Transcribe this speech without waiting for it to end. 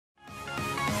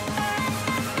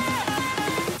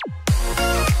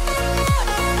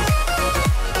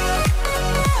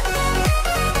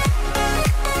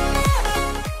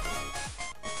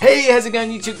Hey, how's it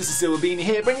going YouTube? This is SilverBeanie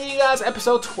here, bringing you guys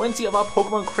episode 20 of our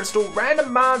Pokemon Crystal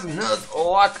Randomized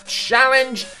Nuzlocke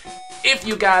Challenge. If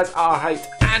you guys are hyped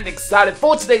and excited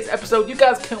for today's episode, you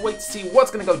guys can't wait to see what's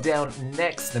going to go down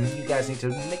next. And you guys need to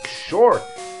make sure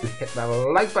to hit that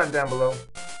like button down below.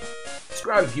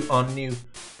 Subscribe if you are new,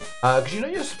 because you know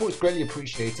your support is greatly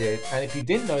appreciated. And if you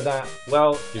didn't know that,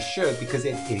 well, you should, because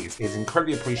it is. It is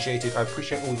incredibly appreciated. I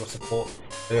appreciate all your support.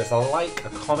 There's a like, a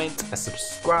comment, a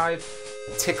subscribe,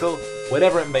 a tickle,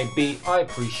 whatever it may be. I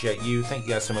appreciate you. Thank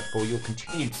you guys so much for your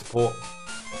continued support.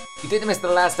 If you didn't miss the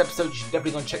last episode, you should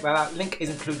definitely go and check that out. Link is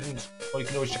included, or you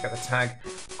can always check out the tag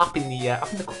up in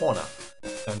the corner.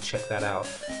 Go and check that out.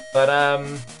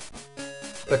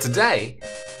 But today,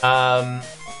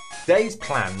 today's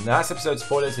plan. Last episode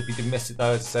spoilers. If you did miss it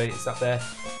though, so it's up there.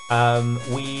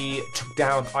 We took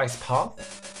down Ice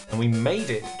Path and we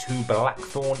made it to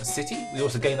Blackthorn City. We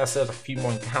also gained ourselves a few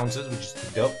more encounters, which is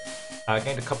pretty dope.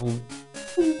 Gained a couple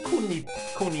cool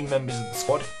new members of the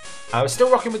squad. We're still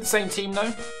rocking with the same team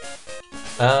though.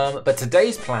 But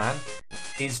today's plan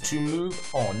is to move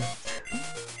on to,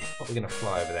 we're going to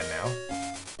fly over there now,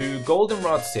 to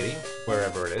Goldenrod City,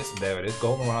 wherever it is. There it is,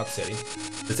 Goldenrod City.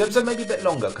 This episode may be a bit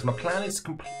longer because my plan is to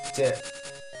complete it,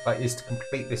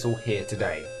 complete this all here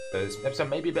today. So this episode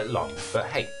may be a bit long, but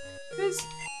hey,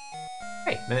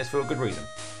 then it's for a good reason.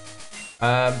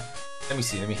 Let me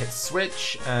see. Let me hit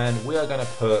switch, and we are going to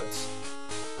put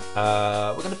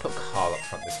Carl up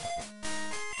front this time.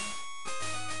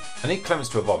 I need Clemens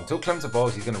to evolve. Until Clemens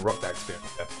evolves, he's going to rock that experience.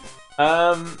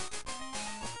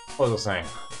 What was I saying?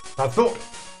 I thought,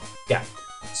 yeah.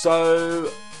 So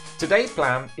today's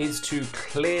plan is to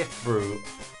clear through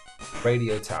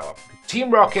Radio Tower.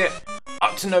 Team Rocket,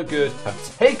 up to no good,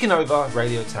 have taken over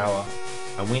Radio Tower,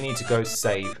 and we need to go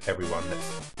save everyone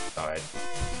that's died.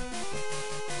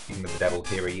 Speaking of the devil,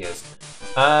 here he is.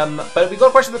 But we've got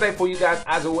a question of the day for you guys.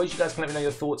 As always, you guys can let me know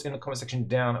your thoughts in the comment section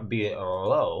down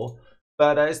below.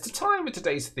 But it's to time with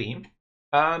today's theme.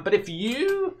 But if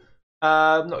you,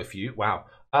 wow.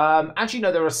 Actually,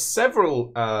 no, there are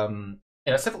several,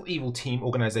 several evil team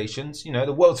organizations. You know,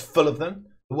 the world's full of them.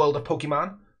 The world of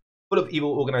Pokemon, full of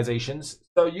evil organizations.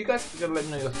 So you guys are going to let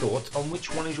me know your thoughts on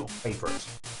which one is your favorite.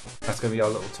 That's going to be our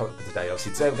little topic for today.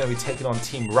 Obviously, today we're going to be taking on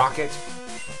Team Rocket.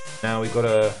 Now we've got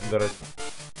to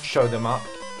show them up.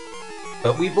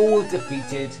 But we've all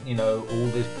defeated, you know, all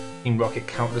the Team Rocket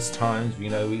countless times.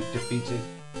 You know, we've defeated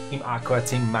Team Aqua,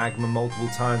 Team Magma multiple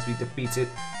times. We've defeated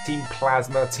Team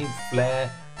Plasma, Team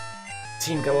Flare,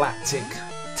 Team Galactic,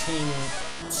 Team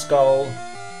Skull.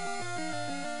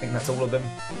 I think that's all of them.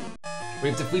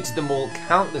 We've defeated them all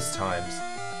countless times.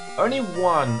 Only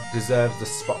one deserves the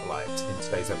spotlight in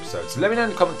today's episode. So let me know in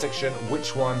the comment section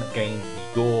which one gained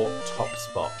your top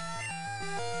spot.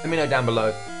 Let me know down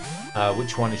below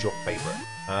which one is your favorite.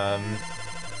 No,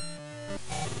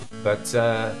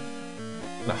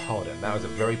 hold on, that was a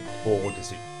very poor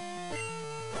decision.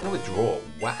 I'm gonna withdraw.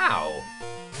 Wow,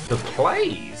 the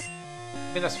plays.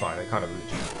 I mean, that's fine. They kind of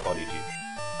legit bodied you.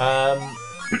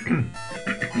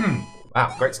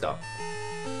 Wow, great start.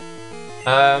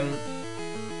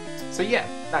 So yeah,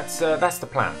 that's the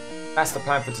plan. That's the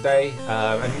plan for today.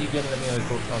 And you can let me know your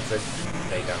thoughts on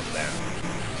today down there.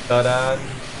 But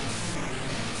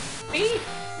me,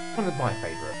 one of my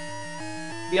favourite.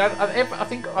 Yeah, I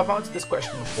think I've answered this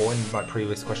question before in my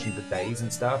previous question of the days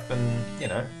and stuff, and you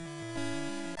know,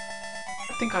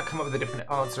 I think I come up with a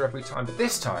different answer every time. But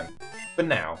this time, for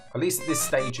now, at least at this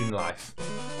stage in life,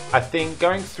 I think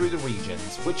going through the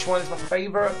regions, which one is my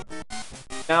favourite?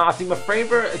 Now, I think my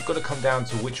favourite has got to come down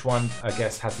to which one, I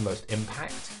guess, has the most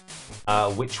impact.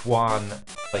 Which one,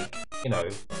 like, you know,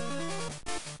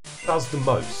 does the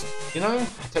most. You know,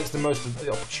 takes the most of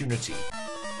the opportunity.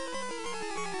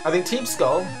 I think Team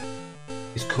Skull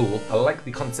is cool. I like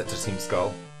the concept of Team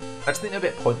Skull. I just think they're a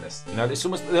bit pointless. You know,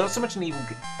 they're not so much an evil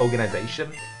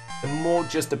organization. They're more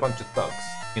just a bunch of thugs.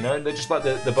 You know, they're just like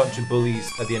the bunch of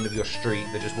bullies at the end of your street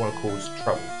that just want to cause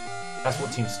trouble. That's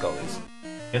what Team Skull is.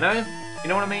 You know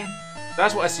what I mean?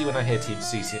 That's what I see when I hear Team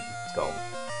Skull.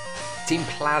 Team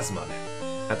Plasma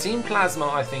now. Now, Team Plasma,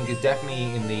 I think, is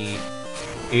definitely in the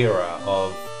era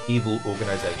of evil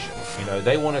organization. You know,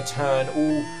 they want to turn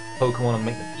all Pokemon and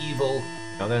make them evil.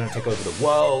 You know, they want to take over the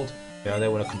world. You know, they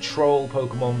want to control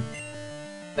Pokemon.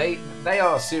 They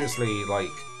are seriously,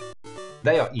 like,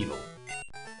 they are evil.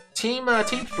 Team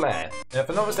Flare. Now, if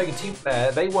I'm not mistaken, Team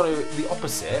Flare, they want to the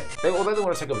opposite. Although they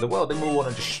want to take over the world, they more want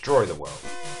to destroy the world.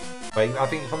 Like, I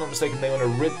think, if I'm not mistaken, they want to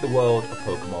rid the world of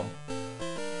Pokemon,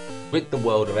 rid the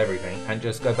world of everything, and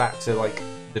just go back to like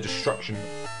the destruction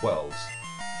worlds.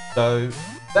 So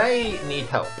they need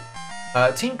help.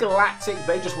 Team Galactic,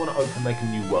 they just want to make a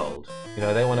new world. You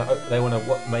know, they want to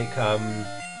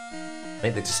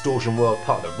make the distortion world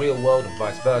part of the real world and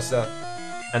vice versa,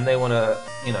 and they want to,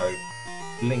 you know,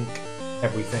 link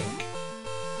everything,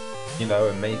 you know,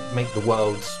 and make the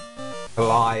worlds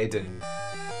collide and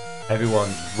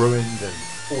everyone's ruined and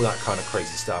all that kind of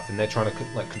crazy stuff. And they're trying to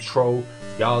like control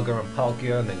Yaga and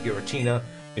Palkia and then Giratina,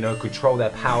 you know, control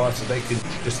their power so they can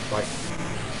just like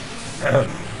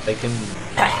they can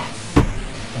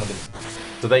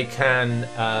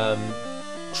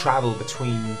travel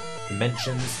between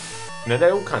dimensions. You know,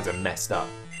 they're all kinds of messed up.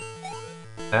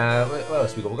 What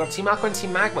else we got? We've got Team Aqua and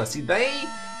Team Magma. See, they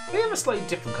have a slightly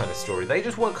different kind of story. They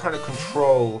just want to kind of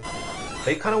control.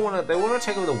 They want to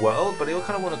take over the world, but they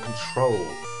kind of want to control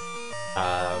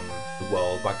the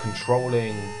world by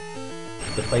controlling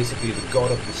basically the god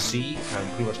of the sea and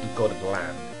pretty much the god of the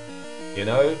land. You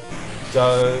know,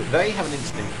 so they have an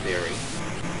interesting theory.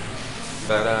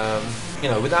 But you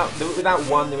know, without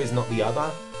one, there is not the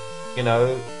other. You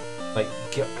know, like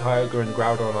Kyogre and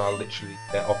Groudon are literally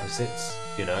their opposites.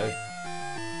 You know,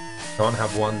 can't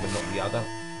have one but not the other.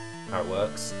 How it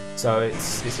works. So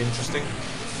it's interesting.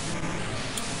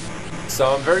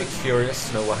 So I'm very curious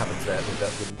to know what happens there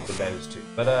with those two.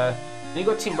 But then you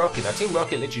got Team Rocket. Now Team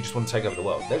Rocket literally just want to take over the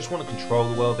world. They just want to control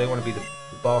the world. They want to be the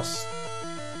boss.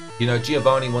 You know,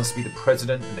 Giovanni wants to be the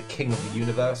president and the king of the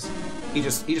universe. He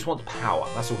just wants power.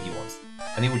 That's all he wants,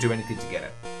 and he will do anything to get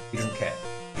it. He doesn't care.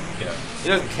 You know, he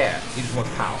doesn't care. He just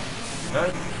wants power. You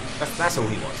know, that's all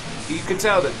he wants. You could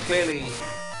tell that clearly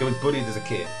he was bullied as a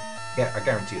kid. Yeah, I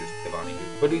guarantee this, Giovanni. He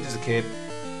was bullied as a kid.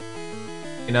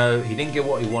 You know, he didn't get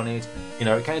what he wanted. You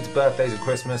know, it came to birthdays and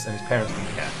Christmas, and his parents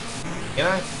didn't care. You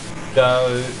know,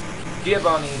 so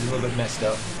Giovanni is a little bit messed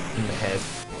up in the head.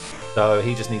 So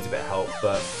he just needs a bit of help,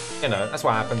 but you know, that's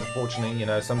what happens, unfortunately. You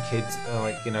know, some kids are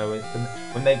like, you know,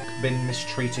 when they've been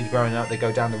mistreated growing up, they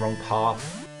go down the wrong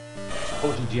path.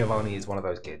 Unfortunately, Giovanni is one of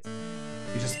those kids.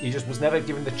 He just was never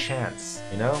given the chance,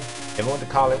 you know? Never went to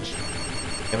college,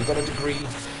 never got a degree.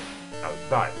 No,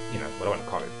 right, you know, well, I went to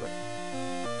college, but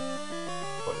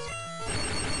what is it?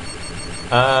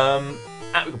 And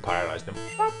we can paralyze them.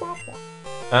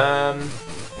 But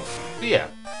yeah.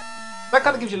 That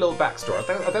kind of gives you a little backstory. I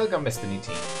don't think I missed any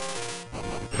team.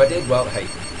 If I did, well, hey.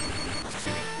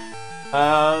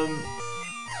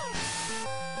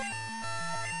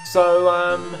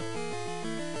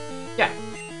 Yeah.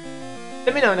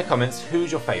 Let me know in the comments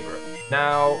who's your favourite.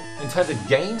 Now, in terms of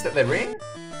games that they're in,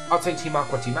 I'd say Team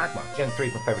Aqua, Team Magma. Gen 3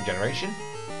 is my favourite generation.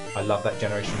 I love that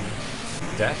generation to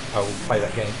death. I will play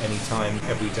that game anytime,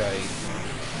 every day,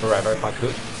 forever if I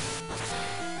could.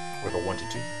 Or if I wanted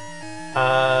to.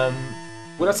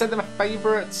 Would I say they're my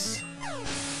favourites?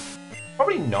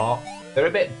 Probably not. They're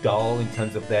a bit dull in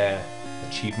terms of their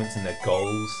achievements and their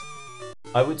goals.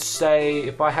 I would say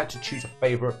if I had to choose a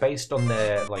favourite based on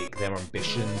their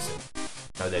ambitions,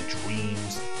 you know, their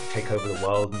dreams, take over the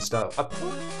world and stuff, I'd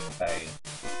probably say.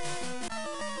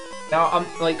 Now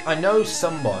I know a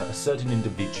certain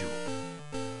individual,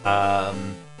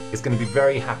 is going to be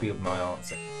very happy with my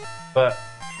answer, but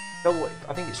you know what?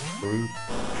 I think it's true.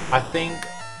 I think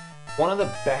one of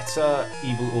the better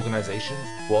evil organizations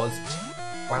was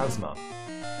Plasma.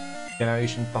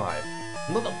 Generation 5.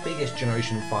 I'm not the biggest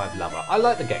Generation 5 lover. I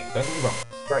like the game, don't get me wrong.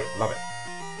 It's great, I love it.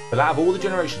 But out of all the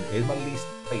generations, it is my least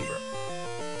favourite.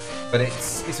 But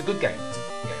it's a good game. It's a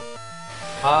good game.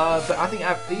 But I think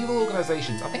out of evil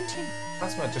organizations, I think Team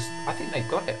Plasma I think they've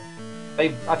got it. I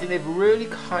think they've really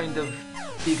kind of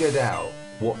figured out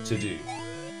what to do.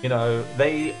 You know,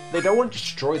 they don't want to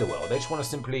destroy the world. They just want to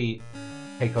simply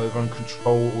take over and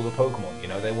control all the Pokemon. You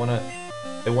know, they want to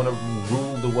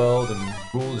rule the world and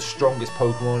rule the strongest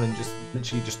Pokemon and just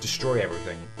literally just destroy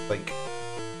everything. Like,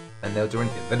 and they'll do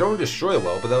anything. They don't want to destroy the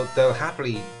world, but they'll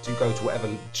happily go to whatever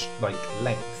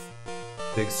length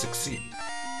they succeed.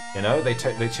 You know, they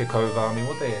took over. I mean,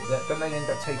 don't they end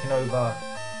up taking over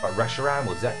like Reshiram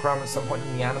or Zekrom at some point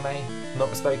in the anime? If I'm not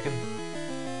mistaken.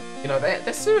 You know,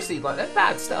 they're seriously they're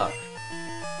bad stuff.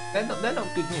 They're not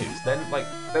good news. They're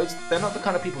not the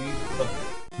kind of people you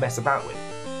mess about with.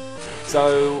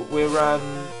 So we're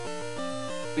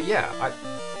but yeah,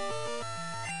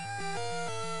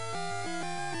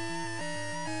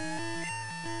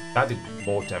 that did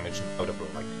more damage than I would have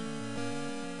liked.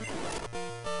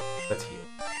 Let's heal.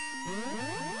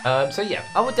 So yeah,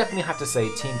 I would definitely have to say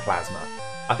Team Plasma.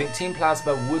 I think Team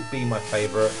Plasma would be my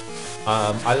favourite.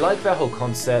 I like their whole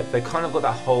concept. They kind of got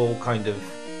that whole kind of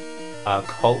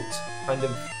cult kind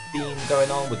of theme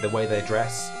going on with the way they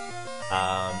dress.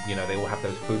 You know, they all have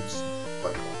those hoods.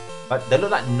 But they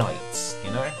look like knights,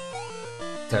 you know, in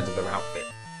terms of their outfit.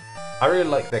 I really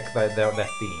like their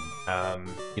theme.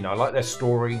 You know, I like their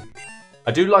story.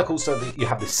 I do like also that you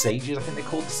have the sages. I think they're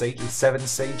called the sages, 7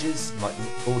 sages, like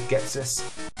Lord Getsis.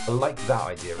 I like that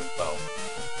idea as well.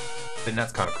 I think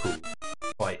that's kind of cool.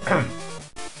 Like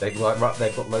they've got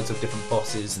loads of different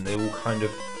bosses, and they all kind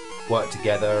of work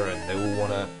together, and they all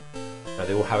wanna, you know,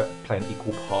 they all play an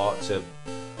equal part to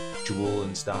duel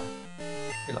and stuff.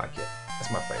 I like it. That's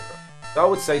my favourite. So I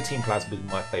would say Team Plasma is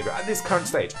my favourite at this current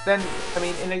stage. Then, I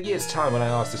mean, in a year's time when I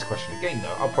ask this question again,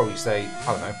 though, I'll probably say, I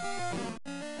don't know,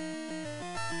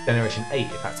 Generation 8,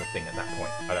 if that's a thing at that point.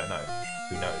 I don't know.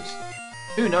 Who knows?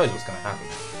 Who knows what's going to happen?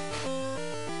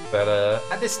 But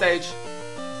at this stage,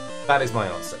 that is my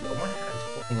answer. Oh, my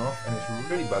hand's falling off, and it's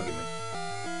really bugging me.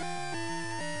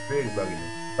 Really bugging me.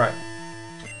 Right.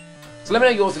 So let me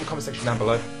know yours in the comment section down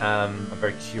below. I'm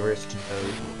very curious to know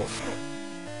what you thought.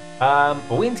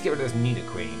 But we need to get rid of this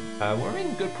Nidoqueen. We're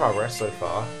in good progress so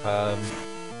far.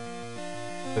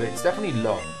 But it's definitely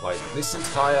long. Like, this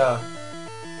entire,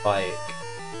 like,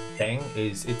 thing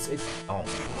is, it's long.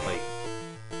 Like,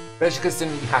 especially because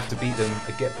then you have to beat them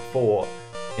again before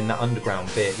in that underground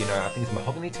bit, you know, I think it's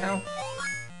Mahogany Town.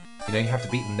 You know, you have to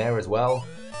beat them there as well.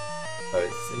 So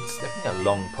it's definitely a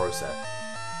long process.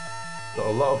 Got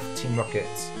a lot of Team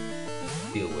Rockets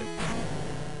to deal with.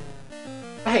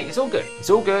 But hey, it's all good. It's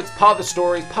all good. It's part of the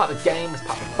story. It's part of the game. It's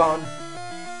part of the fun.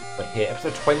 We're here,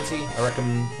 episode 20. I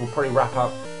reckon we'll probably wrap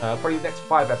up. Probably the next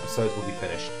 5 episodes will be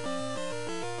finished.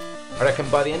 I reckon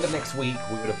by the end of next week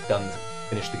we would have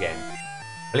finished the game.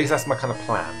 At least that's my kind of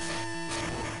plan.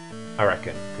 I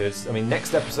reckon, because I mean,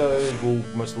 next episode will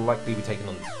most likely be taking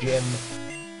on the gym.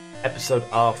 Episode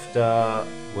after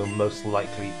will most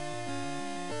likely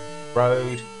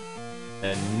road,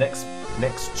 and next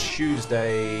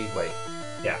Tuesday. Wait,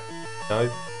 yeah,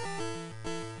 no.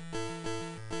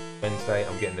 Wednesday.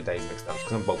 I'm getting the days mixed up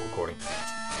because I'm bulk recording.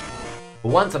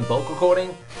 But once I'm bulk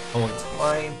recording, I'm on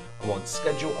time. I'm on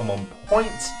schedule. I'm on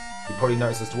point. You probably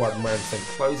noticed as to why I'm wearing the same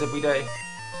clothes every day.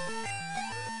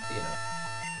 You know.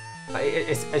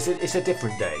 It's a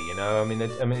different day, you know. I mean,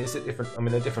 it's a different. I'm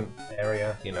in a different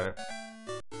area, you know.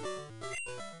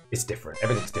 It's different.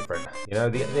 Everything's different, you know.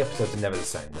 The episodes are never the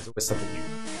same. There's always something new.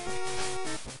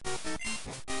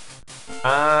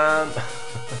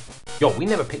 Yo, we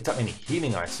never picked up any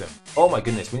healing item. Oh my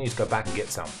goodness, we need to go back and get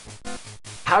some.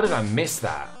 How did I miss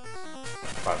that?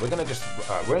 Right, we're gonna just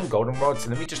we're in Goldenrod, so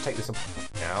let me just take this up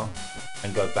now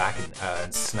and go back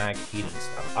and snag healing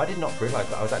stuff. I did not realize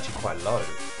that I was actually quite low.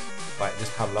 Like,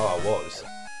 just how low I was.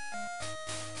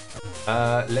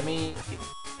 Let me...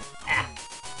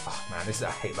 Oh man, I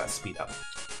hate that speed up.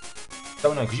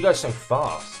 Don't know, because you guys are so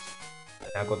fast.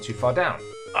 Now I've gone too far down.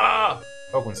 Ah!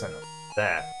 Pokemon Center.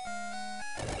 There.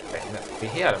 Okay, no,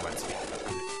 here I don't mind speed up, because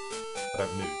I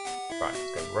don't move. Right,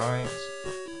 let's go right.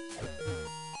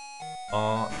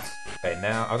 Art. Okay,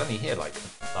 now, I was only here like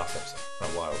last episode, for a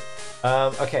while.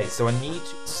 Okay, so I need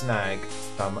to snag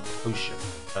some potion.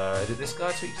 Is it this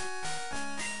guy, sweet?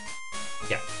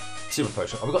 Yeah, super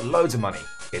potion. Oh, we've got loads of money.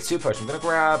 Okay, super potion. I'm gonna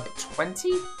grab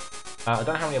 20. I don't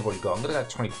know how many I've already got. I'm gonna grab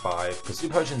 25 because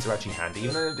super potions are actually handy.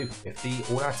 Even though they do 50,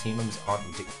 all our team members aren't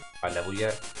high level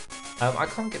yet. I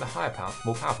can't get the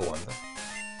more powerful ones.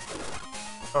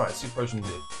 All right, super potions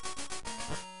it.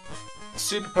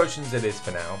 Super potions it is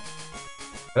for now.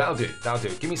 But that'll do. That'll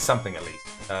do. Give me something at least,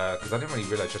 because I didn't really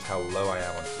realize just how low I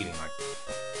am on healing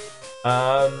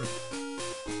items.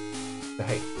 But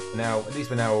hey, now at least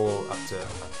we're now all up to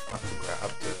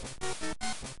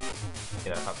you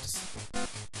know, up to.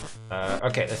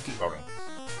 Okay, let's keep rolling.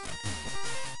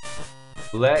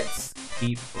 Let's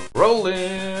keep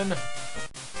rolling.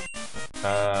 Do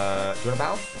you want a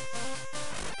battle?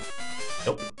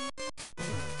 Nope.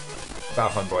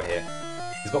 Battle homeboy here.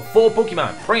 He's got 4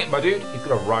 Pokemon. Bring it, my dude. He's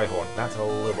got a Rhyhorn. That's a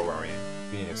little worrying.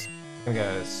 Genius. I'm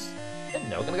gonna go.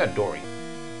 No, I'm gonna go Dory.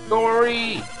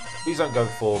 Dory! Please don't go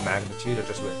for magnitude. I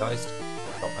just realized.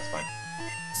 Oh, that's fine.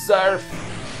 Surf!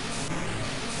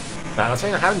 Man, I'm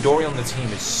telling you, having Dory on the team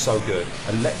is so good.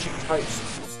 Electric types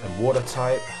and water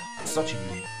type. Such a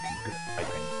unique good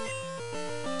typing.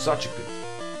 Such a good.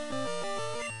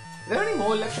 Are there any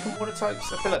more electric and water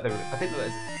types? I feel like I think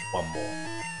there's one more.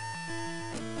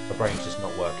 My brain's just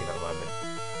not working at the moment.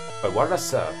 Wait, why did I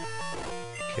surf?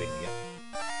 You're kidding me.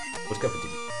 Let's go for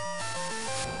Dizzy.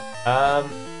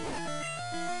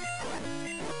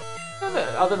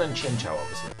 Other than Chinchou,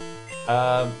 obviously.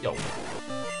 Yo.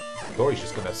 Dory's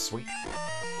just gonna sweep.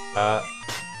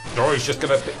 Dory's just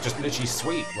gonna literally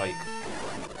sweep. Like,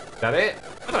 is that it?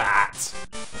 Look at that!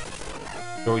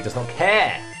 Dory does not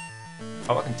care.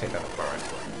 Oh, I can take that up.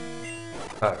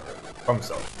 Alright. Problem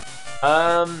solved.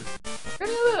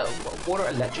 Any other water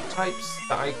electric types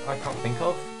that I can't think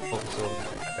of? Water sword, I can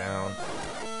take that down.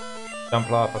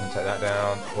 Jumpluff, I can take that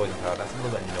down. Poison power, that's a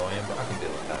little bit annoying, but I can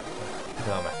deal with that. Keep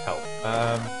an eye on my health.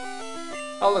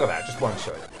 Oh, look at that, just one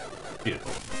shot.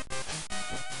 Beautiful.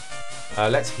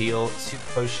 Let's heal.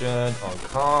 Super potion on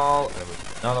Carl, and then we'll do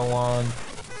another one.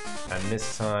 And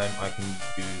this time I can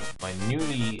use my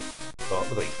newly got.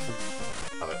 Look at these.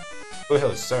 Love it. Full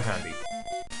heal is so handy.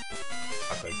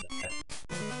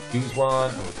 Use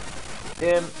one. And we'll do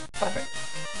him. Perfect.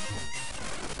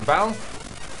 Battle?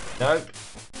 Nope.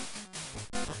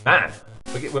 Man,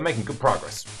 we're making good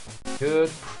progress.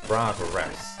 Good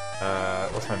progress.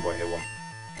 What's my boy here want?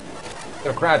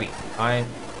 Got a Krabby.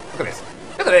 Look at this.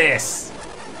 Look at this!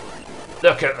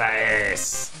 Look at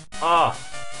this! Ah! Oh.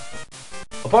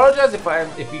 Apologize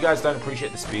if you guys don't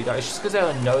appreciate the speed. It's just because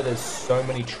I know there's so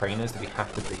many trainers that we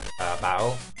have to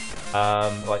battle.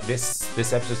 Like this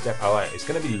episode's it's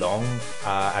going to be long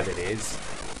as it is,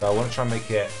 so I want to try and make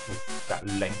it that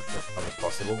length of time as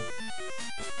possible.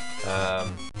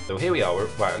 So here we are.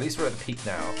 Right, at least we're at the peak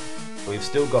now. We've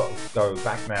still got to go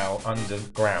back now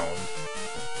underground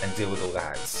and deal with all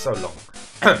that. It's so long.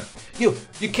 You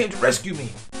came to rescue me.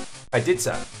 I did,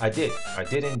 sir. I did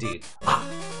indeed. Ah,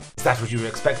 is that what you were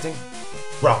expecting?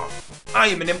 Wrong. I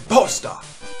am an imposter.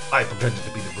 I pretended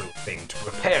to be the real thing to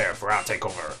prepare for our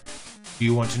takeover. Do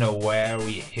you want to know where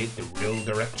we hid the real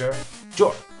director?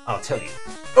 Sure, I'll tell you.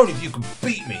 Only if you can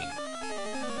beat me.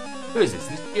 Who is this? Is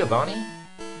this Giovanni?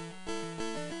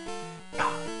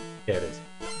 Ah, there it is.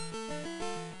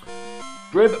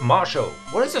 Scrib Marshall.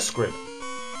 What is a scrib?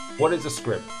 What is a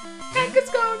scrib?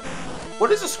 It's gone.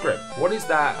 What is a scrib? What is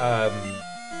that?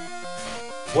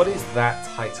 What is that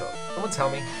title? Someone tell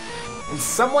me. And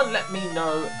someone let me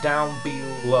know down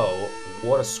below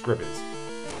what a scrib is.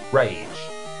 Rage.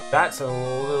 That's a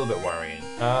little bit worrying.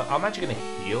 I'm actually gonna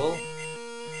heal.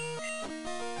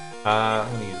 I'm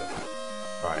gonna use it.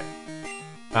 Right.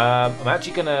 I'm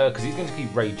actually gonna, because he's going to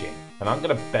keep raging, and I'm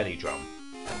gonna belly drum.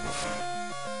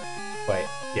 Wait.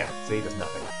 Yeah. See, he does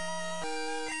nothing.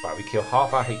 Right, we kill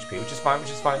half our HP, which is fine,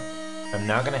 I'm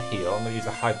now going to heal. I'm going to use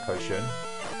a high potion.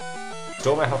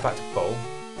 Restore my health back to full.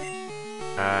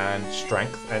 And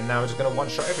strength. And now we're just going to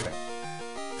one-shot everything.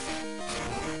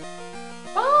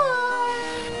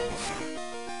 Bye!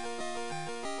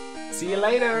 See you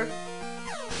later!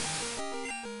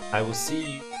 I will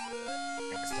see you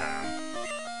next time.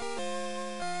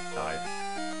 Dive.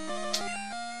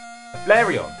 A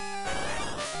Flareon!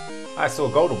 I saw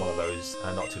gold on one of those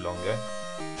not too long ago.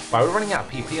 Right, we're running out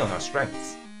of PP on our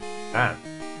strengths. Man.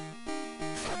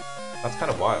 That's kind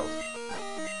of wild.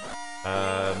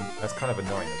 That's kind of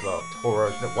annoying as well.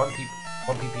 Toro, no, one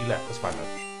PP left, that's fine though.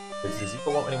 Does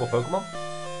Zika want any more Pokemon?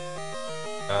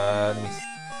 Let me see.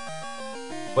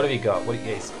 What have you got? What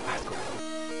is that's cool.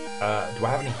 Do I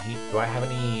have any heat? Do I have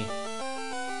any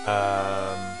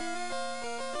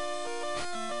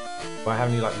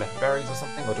like left berries or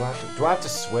something? Or do I have to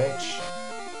switch?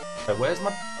 Where's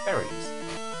my berries?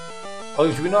 Oh,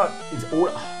 do we not? It's all.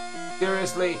 Oh,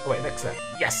 seriously? Oh, wait, next step.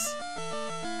 Yes!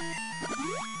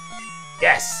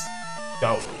 Yes!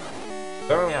 Go!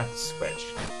 Don't really have to switch.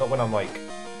 Not when I'm like.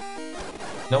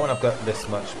 Not when I've got this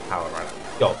much power right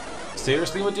now. Yo,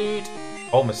 seriously, my dude?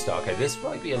 Almost start. Okay, this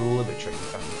might be a little bit tricky.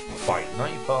 Fight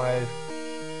 95,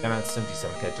 down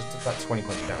 77. Okay, just about 20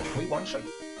 points of damage. Can we one shot?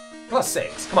 Plus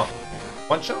 6. Come on.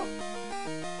 One shot?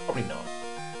 Probably not.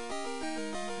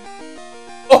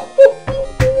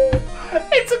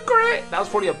 It's a crit! That was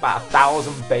probably about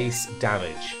 1,000 base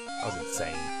damage. That was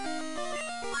insane.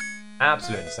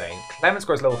 Absolutely insane. Clement's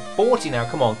grows level 40 now.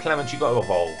 Come on, Clement, you got to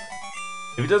evolve.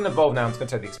 If he doesn't evolve now, I'm just going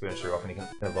to take the experience tree off and he can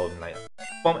evolve him later.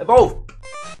 Come on, evolve!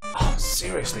 Oh,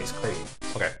 seriously, it's crazy.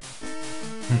 Okay.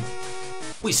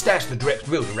 We stashed the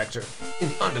real director in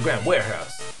the underground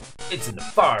warehouse. It's in the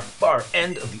far, far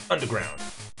end of the underground.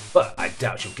 But I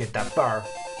doubt you'll get that far.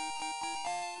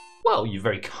 Well, you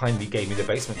very kindly gave me the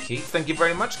basement key. Thank you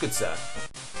very much, good sir.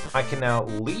 I can now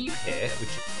leave here,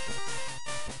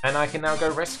 and I can now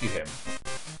go rescue him.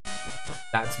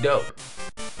 That's dope.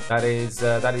 That is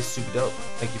super dope.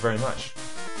 Thank you very much.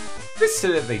 This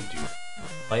is what they do.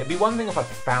 Like, it'd be one thing if I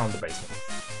found the basement.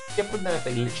 Different than if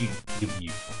they literally give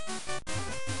you.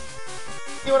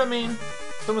 You know what I mean?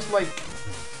 It's almost like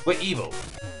we're evil.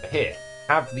 But here,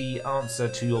 have the answer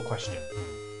to your question.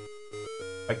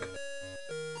 Like.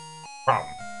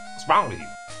 What's wrong with you?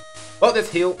 Well,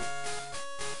 let's heal.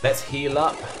 Let's heal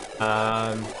up.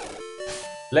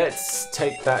 Let's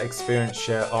take that experience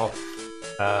share off.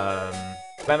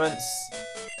 Clements.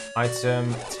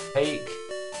 Item. Take.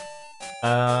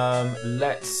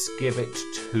 Let's give it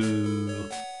to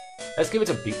Let's give it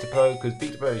to Beatapro, because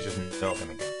Beatapro is just not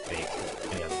going to get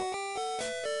any other one.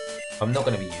 I'm not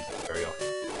going to be using it very often.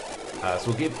 So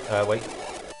we'll give, wait.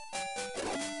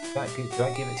 Do I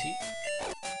give it to you?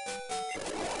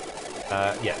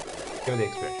 Yeah. Give it the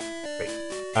experience.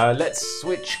 Great. Let's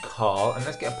switch Carl, and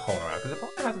let's get a Pona out, because we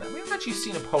haven't actually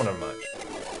seen a Pona much.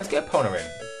 Let's get a Pona in.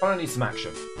 Pona needs some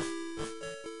action.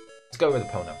 Let's go with a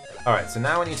Pona. Alright, so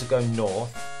now I need to go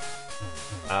north.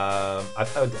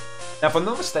 Now, if I'm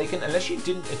not mistaken, if you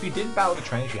didn't battle the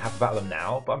trainers, you have to battle them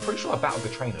now. But I'm pretty sure I battled the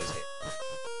trainers here.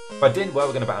 If I didn't, well,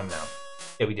 we're going to battle them now.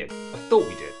 Yeah, we did. I thought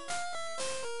we did.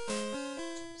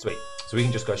 Sweet. So we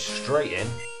can just go straight in.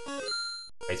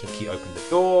 Basement key opened the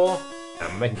door.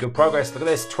 And we're making good progress. Look at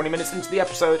this. 20 minutes into the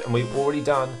episode, and we've already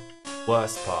done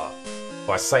worst part.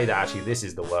 Well, I say that, actually, this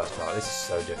is the worst part. This is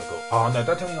so difficult. Oh, no,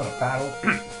 don't tell me you're on a battle.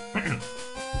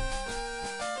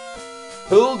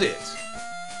 Hold it.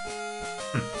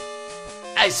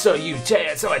 I saw you,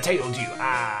 so I tailed you.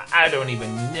 I don't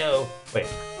even know. Wait,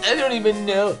 I don't even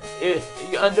know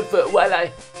you're underfoot while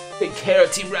I take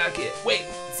Carroty Rocket. Wait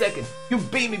a second, you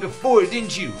beat me before,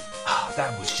 didn't you?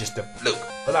 That was just a fluke,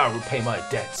 but I'll repay my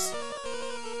debts.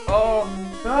 Oh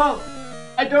no,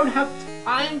 I don't have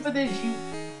time for this, you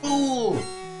fool.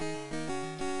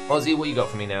 Ozzy, what you got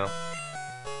for me now?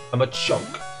 I'm a chunk.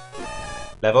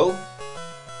 Level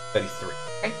 33.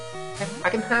 Okay, I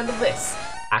can handle this.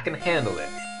 I can handle it.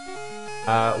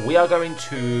 We are going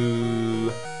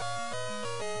to...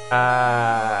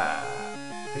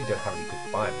 we don't have any good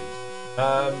fire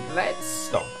moves. Let's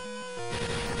stop.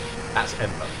 That's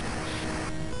Ember.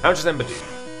 How does Ember do?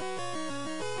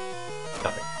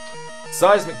 Nothing.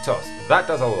 Seismic Toss. That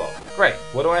does a lot. Great.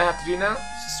 What do I have to do now?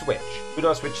 Switch. Who do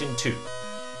I switch into?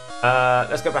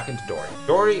 Let's go back into Dory.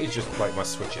 Dory is just like my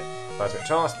switch in. Seismic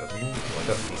Toss doesn't need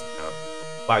to.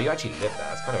 Wow, you actually live there.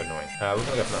 That's kind of annoying. We're going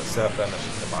to go for another Surfer, and that's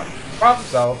just going to body. Problem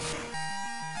solved.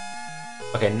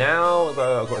 Okay, now I've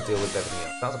got to deal with everything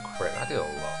else. That was a crit. I did a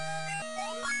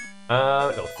lot.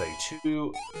 Level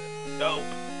 32. Nope.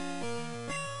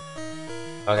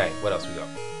 Okay, what else we got?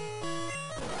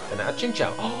 And now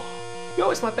Chinchou. Oh, yo,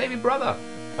 it's my baby brother.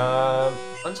 I'm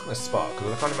just going to Spark,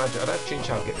 because I can't imagine. I don't have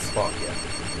Chinchou get Spark yet.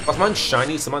 Oh, mine's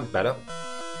shiny, so mine's better.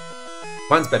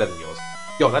 Mine's better than yours.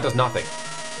 Yo, that does nothing.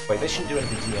 Wait, they shouldn't do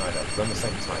anything to me either, because I'm the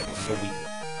same type. You're weak.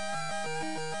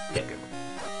 Yeah, good.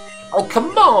 Oh,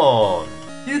 come on!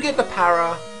 You get the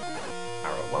para.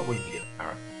 Why wouldn't you get the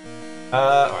para?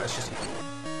 Alright, let's just heal.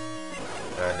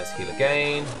 And let's heal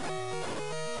again.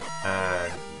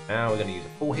 And now we're going to use a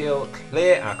full heal,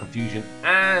 clear our confusion,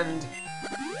 and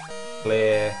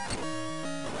clear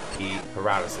the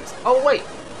paralysis. Oh, wait!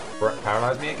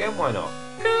 Paralyze me again? Why not?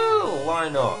 No, why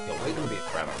not? You're going to be a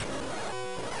paralysis.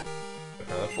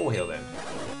 Full heal then.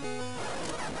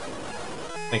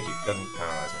 Thank you. Doesn't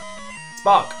paralyze me.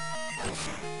 Spark.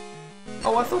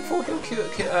 Oh, I thought full heal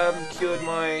cured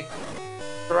my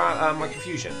my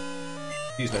confusion.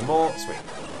 Use no more. Sweet.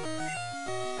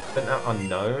 But now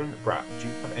unknown. Brat, do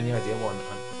you have any idea what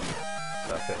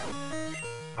perfect?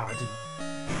 Oh, I didn't.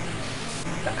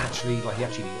 That actually, like, he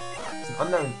actually. It's an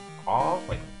unknown R.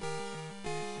 Wait.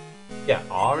 Yeah,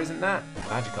 R isn't that?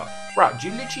 Magikarp. Right, do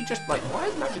you literally just like, why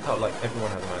is Magikarp like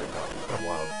everyone has a Magikarp? It's kind of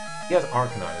wild. He has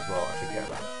Arcanine as well, I forget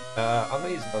that. I'm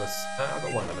gonna use another, I've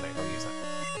got one Lemonade, I'll use that.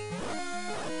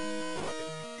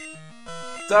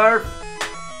 Surf!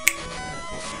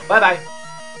 Bye bye!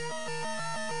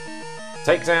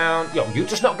 Take down, yo, you're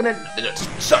just not gonna,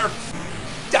 surf!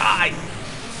 Die!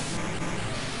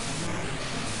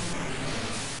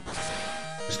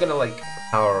 Just gonna like,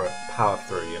 power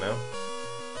through, you know?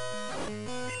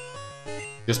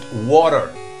 Just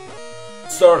water.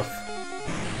 Surf.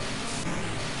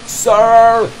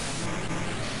 Surf.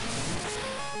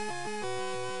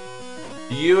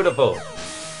 Beautiful.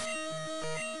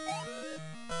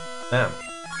 Now.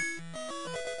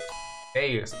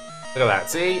 Hey, look at that.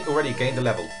 See? Already gained a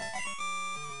level.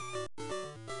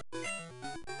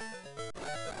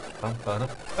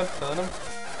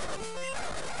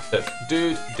 Look,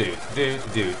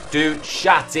 dude,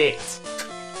 shut it.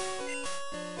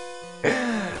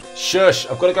 Shush,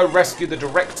 I've got to go rescue the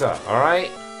director, alright?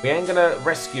 We ain't gonna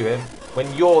rescue him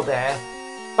when you're there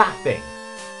fapping.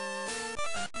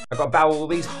 I've got to battle all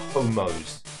these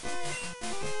homos.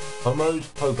 Homos?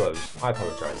 Hobos. I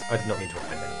apologise. I did not mean to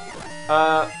offend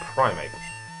anyone. Primate.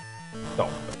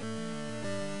 Stop.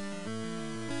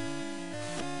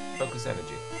 Focus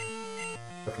energy.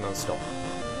 Go for another stop.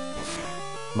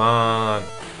 Come on.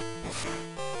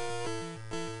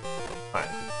 Right.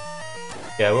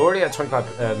 Yeah, we're already at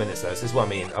 25 minutes though, so this is what I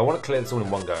mean. I want to clear this all in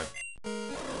one go.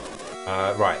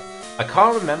 Right. I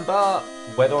can't remember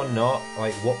whether or not,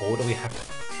 like, what order we have to...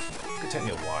 It's gonna take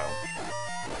me a while.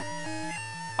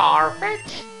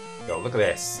 Farfetch! Yo, look at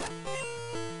this.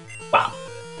 Bop!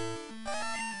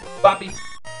 Boppy!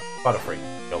 Butterfree.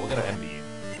 Yo, we're gonna envy you.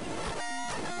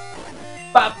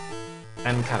 Bop!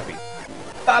 And Canopy.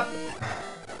 Bop!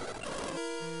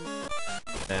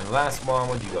 And last one,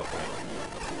 what do you got for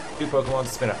me? 2 Pokemon,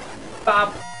 Spinner.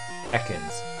 Bop!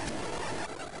 Ekans.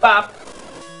 Bop!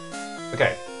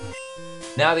 Okay.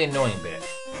 Now the annoying bit.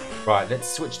 Right, let's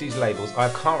switch these labels. I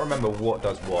can't remember what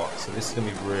does what, so this is going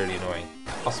to be really annoying.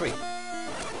 Oh, sweet.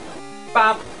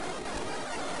 Bop!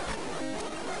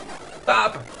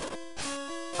 Bop!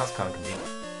 That's kind of convenient.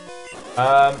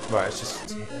 Right, let's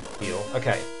just heal.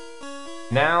 Okay.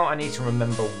 Now I need to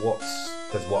remember what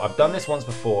does what. I've done this once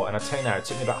before, and I tell you now, it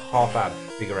took me about half hour to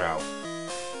figure out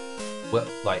what,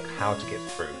 like, how to get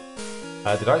through.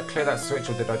 Did I clear that switch,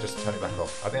 or did I just turn it back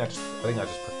off? I think I just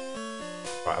put.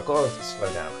 Right, I've got to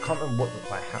slow down. I can't remember what,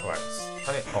 like, how. Right,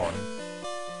 turn it on.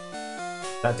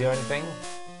 Does that do anything?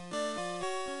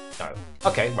 No.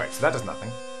 Okay, right. So that does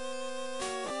nothing.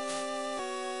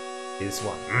 This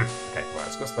one. Okay, right.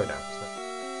 Let's go slow down.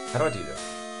 How do I do this?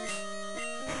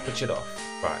 Switch it off.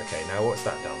 Right. Okay. Now what's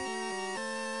that done?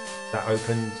 That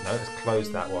opened. No, let's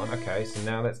close that one. Okay. So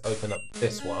now let's open up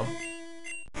this one.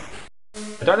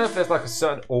 I don't know if there's like a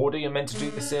certain order you're meant to do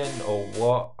this in or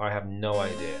what. I have no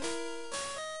idea.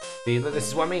 See, look, this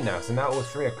is what I mean now. So now all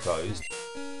 3 are closed.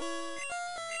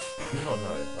 I do not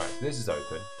know. Right, so this is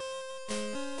open.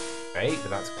 Okay, but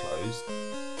that's closed.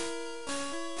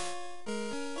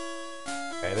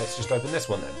 Okay, let's just open this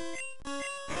one then.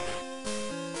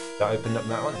 Did I open up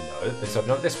that one? No. Let's open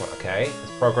up this one. Okay,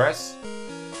 let's progress.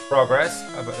 Progress.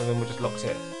 And then we're just locked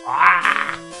in.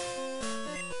 Ah!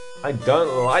 I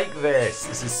don't like this.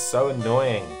 This is so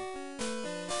annoying.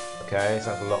 Okay,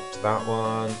 so I've locked that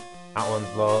one. That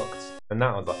one's locked. And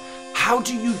that one's locked. How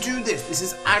do you do this? This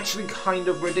is actually kind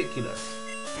of ridiculous.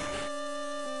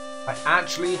 I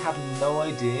actually have no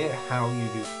idea how you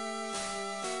do.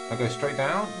 I go straight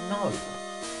down? No.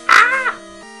 Ah!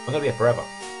 I'm gonna be here forever.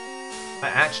 I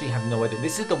actually have no idea.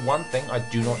 This is the one thing I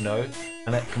do not know,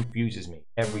 and it confuses me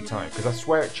every time because I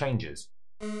swear it changes.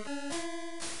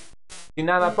 See,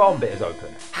 now that bottom bit is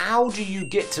open. How do you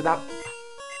get to that?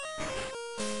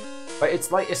 But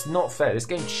it's like, it's not fair. This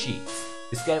game cheats.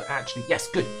 This game actually, yes,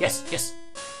 good, yes, yes.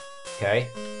 Okay,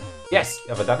 yes,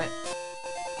 have I done it?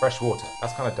 Fresh water,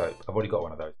 that's kind of dope. I've already got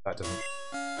one of those. That doesn't.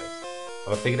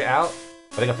 Have I figured it out?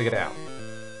 I think I figured it out.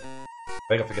 I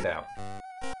think I figured it out.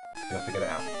 I think I figured it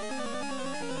out.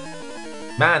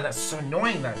 Man, that's so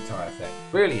annoying, that entire thing.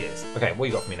 Really is. Okay, what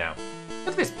you got for me now? Look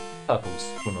at this purple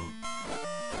swimmer.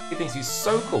 He thinks he's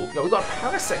so cool. Yo, we got a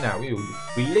Parasect now. We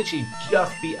literally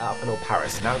just beat up a little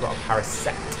Paras. Now we've got a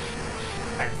Parasect.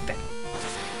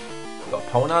 Got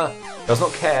Epona. Does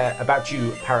not care about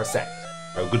you, Parasect.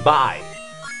 Oh, goodbye.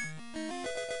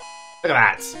 Look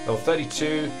at that. Level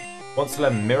 32. Wants to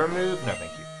learn Mirror Move? No,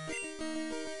 thank you.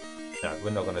 No, we're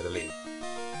not going to delete.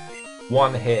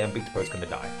 One hit and Big Topo's going to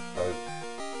die. So,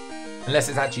 unless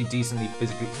it's actually decently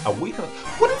physically. Are we going to.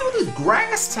 What are all these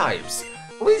grass types?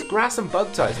 All these grass and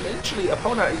bug types, literally,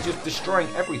 Epona is just destroying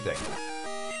everything.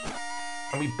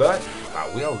 And we burnt.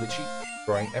 Wow, we are literally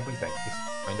destroying everything. It's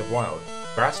kind of wild.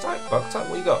 Grass type? Bug type?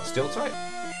 What you got? Steel type?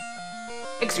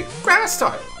 Excuse me, grass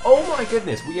type! Oh my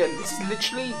goodness, this is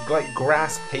literally like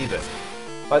grass haven.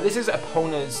 Like, this is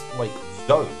Epona's like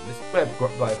zone. This is where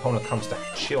like Epona comes to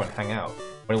chill and hang out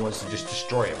when he wants to just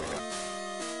destroy everything.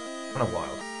 Kind of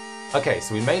wild. Okay,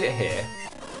 so we made it here.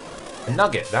 A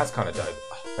nugget, that's kind of dope.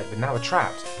 Right, but now we're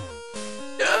trapped.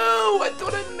 No, I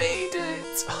thought I made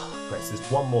it. Oh, great, so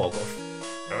there's one more.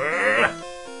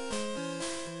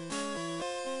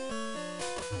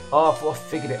 Oh, I thought I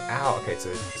figured it out. Okay, so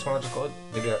this one I just got.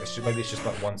 Maybe it's just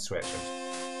like one switch.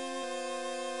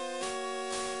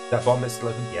 That bomb is still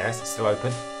open. Yes, it's still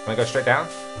open. Can I go straight down?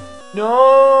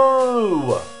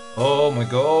 No! Oh my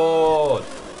god.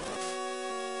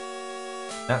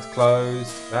 That's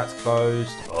closed. That's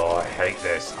closed. Oh, I hate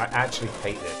this. I actually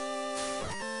hate this.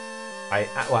 I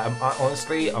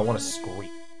honestly, I want to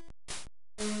scream.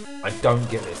 I don't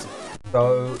get this. It's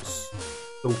so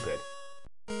stupid.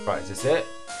 Right, is this it?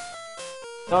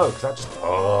 No, because I just.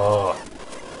 Oh.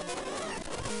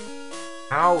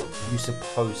 How are you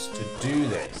supposed to do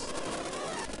this?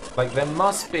 Like, there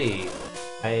must be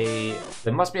a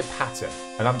pattern,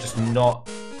 and I'm just not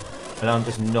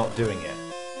doing it.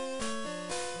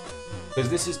 Because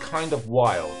this is kind of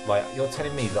wild. Like, you're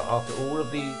telling me that after all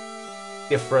of these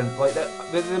different, like,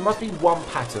 there must be one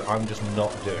pattern I'm just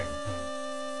not doing.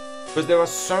 Because there are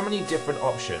so many different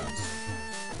options.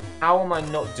 how am I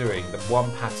not doing the one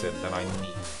pattern that I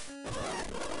need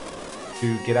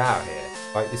to get out of here?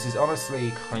 Like, this is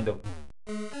honestly kind of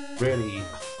really...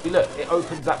 Look, it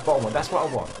opens that bottom one. That's what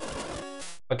I want.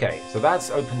 Okay, so that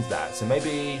opens that. So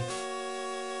maybe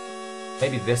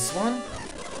this one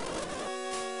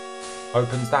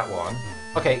opens that one.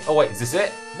 Okay, oh wait, is this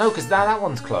it? No, because that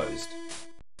one's closed.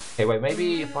 Okay, wait,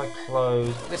 maybe if I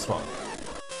close this one.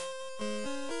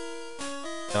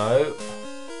 No.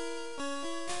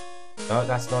 No,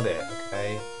 that's not it.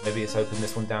 Okay, maybe it's open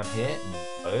this one down here.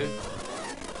 No.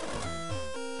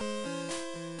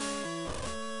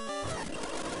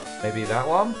 Maybe that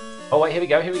one. Oh wait, here we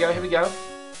go, here we go, here we go.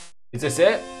 Is this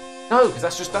it? No, because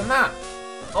that's just done that.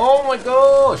 Oh my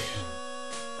gosh!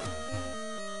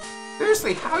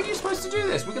 Seriously, how are you supposed to do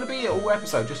this? We're going to be here all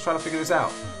episode just trying to figure this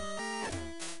out.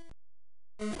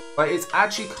 Like, it's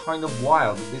actually kind of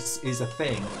wild that this is a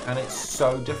thing and it's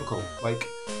so difficult. Like,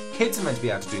 kids are meant to be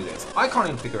able to do this. I can't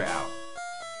even figure it out.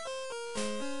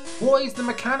 What is the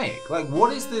mechanic? Like,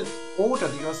 what is the order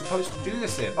that you're supposed to do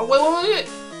this in? Oh, wait.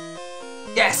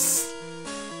 Yes!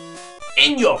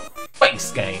 In your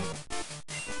face, game.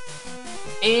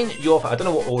 In your face. I don't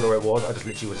know what order it was. I just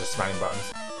literally was just spamming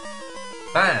buttons.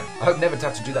 Man, I hope never to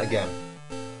have to do that again.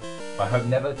 I hope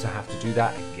never to have to do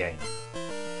that again.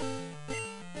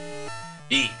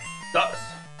 Jesus.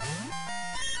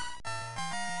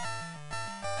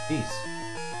 Jeez.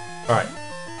 Alright.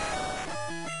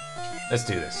 Let's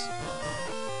do this.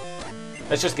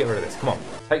 Let's just get rid of this. Come on.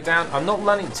 Takedown. I'm not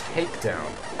learning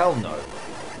takedown. Hell no.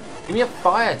 Give me a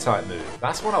fire type move.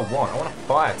 That's what I want. I want a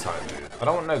fire type move. I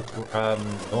don't want no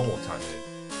normal type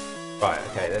move. Right,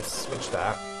 okay, let's switch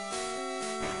that.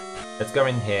 Let's go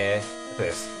in here. Look at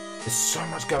this. There's so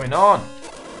much going on.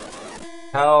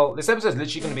 Hell, this episode is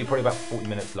literally going to be probably about 40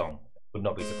 minutes long. Would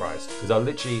not be surprised. Because I'm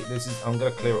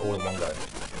going to clear it all in one go.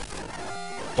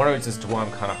 One of the reasons to why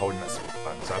I'm kind of holding that speed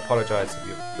button. So I apologise if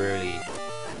you're really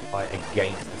like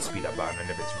against the speed up button and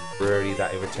if it's really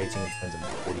that irritating in terms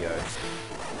of audio.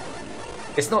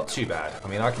 It's not too bad. I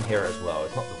mean, I can hear it as well.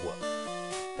 It's not the worst.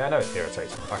 Yeah, I know it's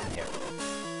irritating. I can hear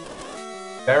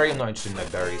it. Berry, I'm not interested in no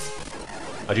berries.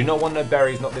 I do not want no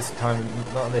berries, not this time,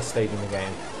 not at this stage in the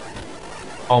game.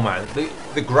 Oh man,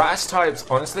 the grass types,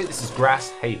 honestly, this is Grass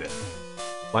Haven.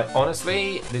 Like,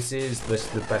 honestly, this is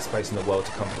the best place in the world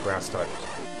to come to grass types.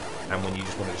 And when you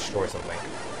just want to destroy something.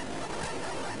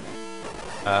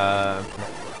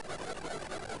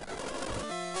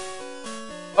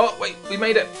 Oh, wait, we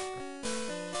made it!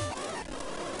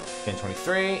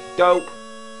 23, dope.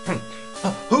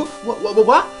 Who?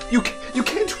 What? You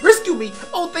can't rescue me!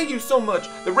 Oh, thank you so much!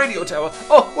 The radio tower!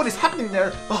 Oh, what is happening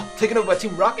there? Oh, taken over by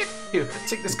Team Rocket? Here,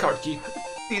 take this card key.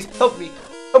 Please, help me.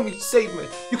 Help me, save me.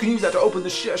 You can use that to open the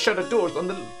shutter doors on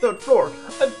the 3rd floor.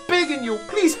 I'm begging you,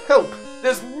 please help!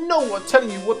 There's no one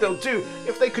telling you what they'll do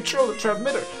if they control the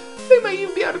transmitter. They may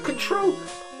even be out of control.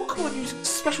 Pokemon using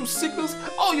special signals.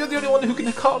 Oh, you're the only one who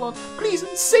can call on. Please,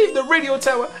 save the radio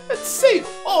tower and save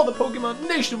all the Pokemon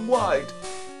nationwide.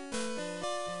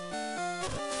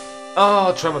 Oh,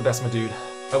 I'll try my best, my dude.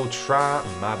 I will try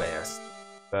my best.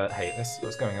 But hey, let's see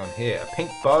what's going on here. A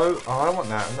pink bow? Oh, I don't want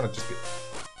that. I'm gonna just get...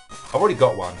 I've already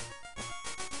got one.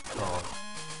 Oh.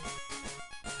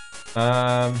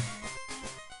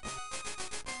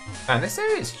 Man, this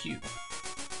area is huge.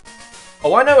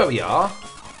 Oh, I know where we are.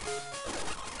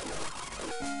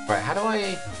 Right, how do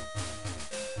I...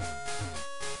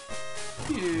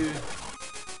 Phew.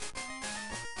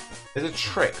 There's a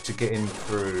trick to get in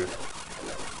through...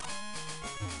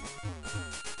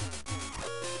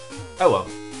 Oh well,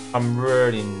 I'm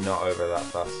really not over that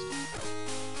fast.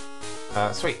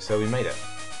 Sweet, so we made it.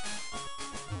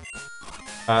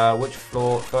 Which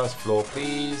floor? First floor,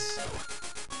 please.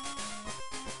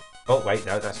 Oh wait,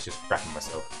 no, that's just wrapping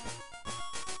myself.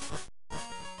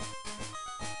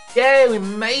 Yay, we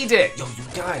made it! Yo, you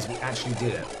guys, we actually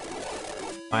did it.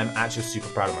 I'm actually super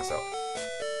proud of myself.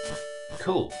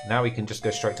 Cool, now we can just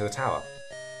go straight to the tower.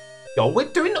 Yo,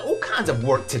 we're doing all kinds of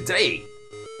work today.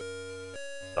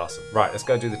 Awesome. Right, let's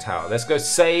go do the tower. Let's go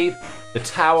save the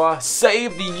tower.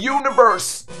 Save the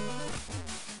universe!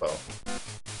 Well,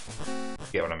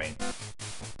 you get what I mean.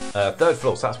 3rd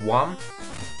floor, so that's 1.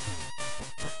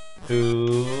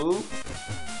 2.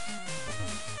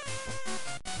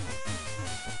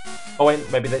 Oh wait,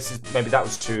 maybe that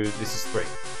was 2, this is 3.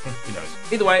 Who knows?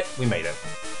 Either way, we made it.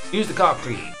 Use the car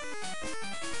key.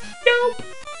 Nope!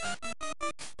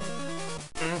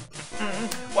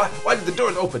 Why did the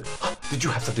doors open? Did you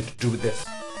have something to do with this?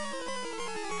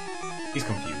 He's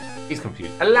confused. He's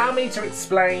confused. Allow me to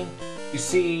explain. You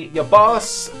see, your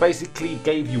boss basically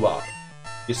gave you up.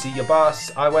 You see your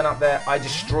boss, I went up there, I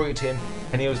destroyed him,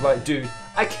 and he was like, dude,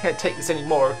 I can't take this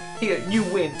anymore. Here, you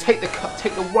win. Take the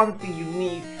one thing you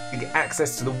need to get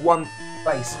access to the one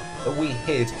place that we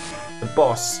hid the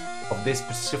boss of this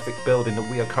specific building that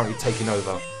we are currently taking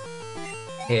over.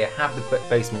 Here, have the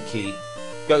basement key.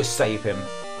 Go save him.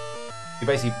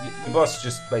 The boss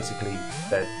just basically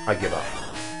said, I give up.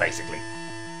 Basically.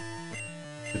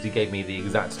 Because he gave me the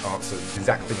exact answer, the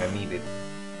exact thing I needed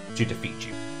to defeat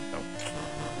you. So,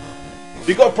 if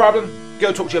you got a problem,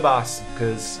 go talk to your boss.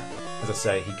 Because, as I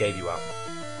say, he gave you up.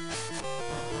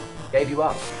 Gave you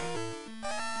up.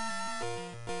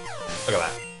 Look at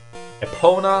that.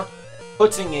 Epona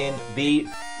putting in the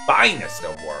finest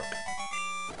of work.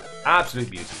 Absolute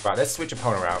beauty. Right, let's switch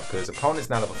Epona out because Epona is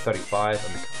now level 35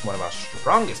 and becomes one of our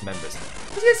strongest members.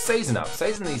 Let's get Sazin up.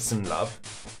 Sazin needs some love.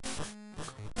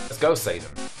 Let's go,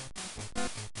 Sazin.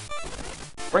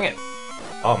 Bring it.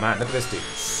 Oh man, look at this dude.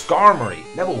 Skarmory,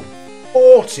 level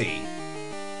 40.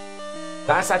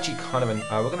 That's actually kind of an.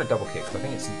 We're going to double kick because I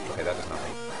think it's. Okay, that does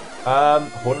nothing.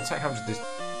 Horn attack, how much does this?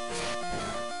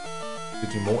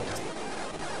 Do more?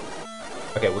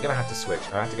 Okay, we're going to have to switch.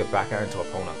 I have to go back out into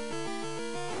Epona.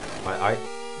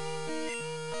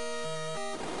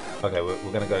 Okay, we're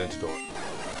going to go into Door.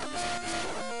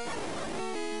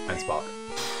 And Spark.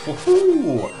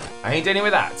 Woohoo! I ain't dealing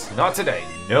with that. Not today.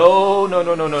 No, no,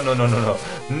 no, no, no, no, no, no, no.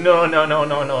 No, no, no,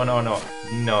 no, no, no, no.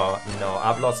 No, no.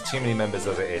 I've lost too many members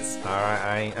as it is. Alright,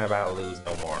 I ain't about to lose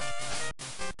no more.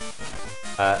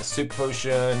 Super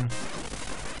Potion.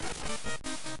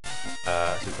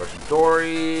 Super Potion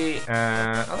Dory.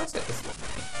 Oh, that's it.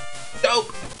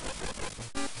 Dope!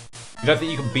 You don't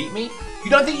think you can beat me? You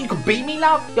don't think you can beat me,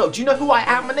 love? Yo, do you know who I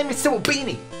am? My name is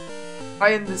SilverBeanie.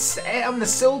 I am the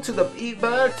Sil to the E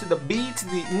bird to the B to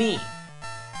the knee.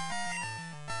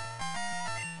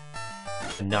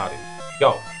 Nadu.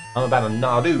 Yo, I'm about to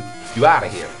Nadu you out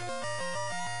of here.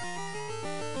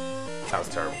 That was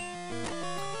terrible.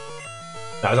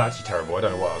 That was actually terrible. I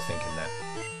don't know what I was thinking there.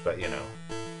 But, you know,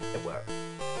 it worked.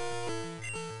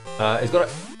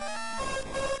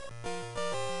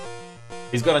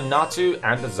 He's got a Natu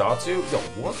and a Xatu. Yo,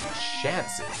 what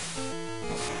chances?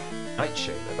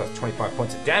 Nightshade, that does 25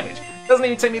 points of damage. Doesn't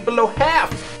even take me below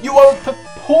half. You are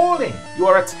appalling. You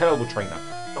are a terrible trainer.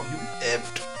 Oh, you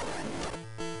lived.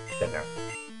 Dead now.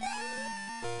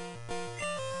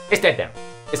 It's dead now.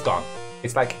 It's gone.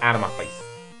 It's like out of my face.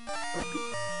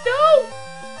 No!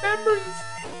 Memories!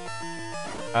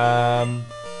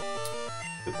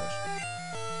 Good question.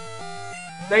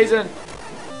 Dazen,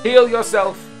 heal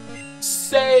yourself.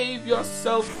 Save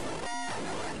yourself.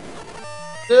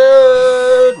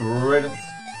 Good riddance.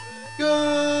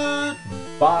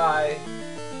 Goodbye.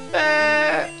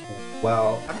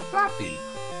 Well, I'm fluffy.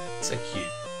 So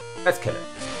cute. Let's kill it.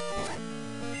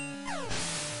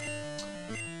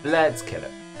 Let's kill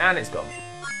it. And it's gone.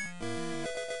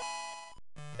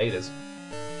 There it is.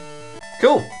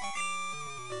 Cool.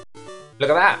 Look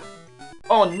at that.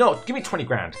 Oh no, give me 20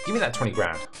 grand. Give me that 20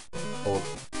 grand. Or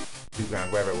 2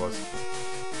 grand, wherever it was.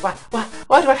 Why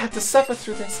do I have to suffer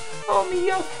through this? Oh,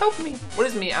 Meowth, help me. What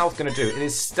is Meowth going to do? It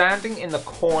is standing in the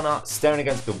corner, staring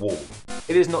against the wall.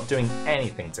 It is not doing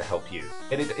anything to help you.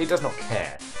 It does not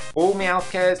care. All Meowth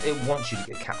cares, it wants you to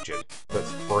get captured. So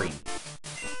it's free.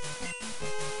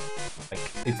 Like,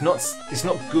 it's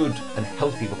not good and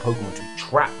healthy for Pokemon to be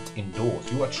trapped indoors.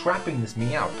 You are trapping this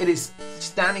Meowth. It is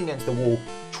standing against the wall,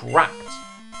 trapped.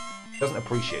 Doesn't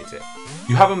appreciate it.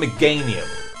 You have a Meganium.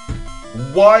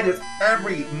 Why does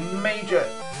every major,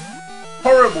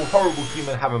 horrible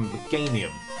human have a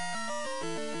Meganium?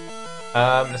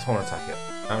 Let's horn attack it.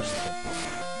 How much is it?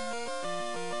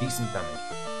 Decent damage.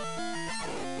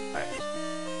 Right.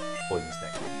 Poison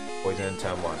snake. Poison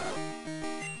turn 1.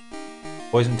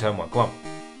 Poison turn 1. Come on.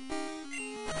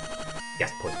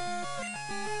 Yes, poison.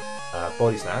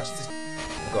 Body slash.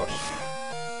 Oh gosh.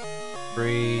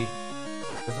 3.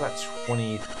 That's about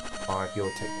 25.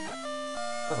 You'll take.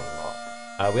 That's a lot.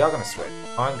 We are going to switch.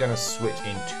 I'm going to switch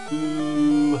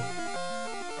into.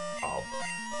 Oh.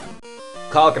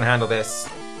 Carl can handle this.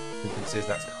 Weaknesses,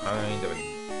 that's kind of.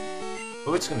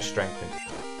 But we're just going to strengthen.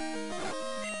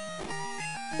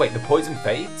 Wait, the poison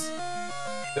fades?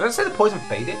 Did I say the poison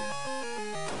faded?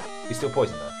 He's still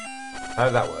poisoned though. How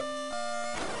did that work?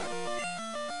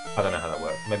 I don't know how that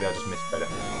worked. Maybe I just misread it.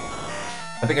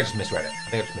 I think I just misread it.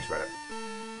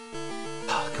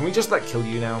 Can we just like kill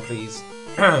you now, please?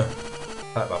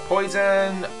 About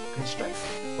poison, constraint.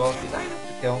 Well, is that enough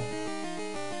to kill?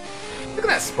 Look at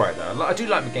that sprite though. I do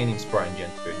like Meganium sprite in Gen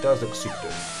 2. It does look super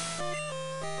good.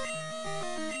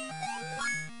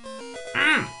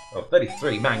 Oh,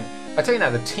 33, man. I tell you now,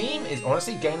 the team is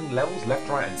honestly gaining levels left,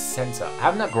 right, and center.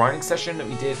 Having that grinding session that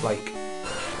we did like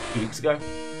 2 weeks ago,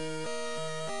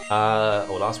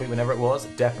 or last week, whenever it was,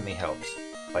 definitely helps.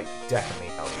 Like, definitely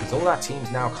helps. Because all our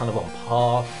team's now kind of on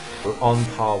par. We're on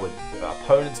par with our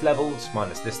opponents' levels,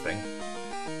 minus this thing.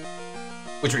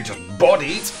 Which we just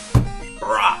bodied.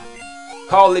 Bruh.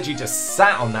 Carl literally just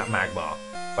sat on that magma.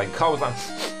 Like, Carl was like...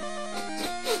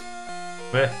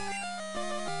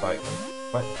 like,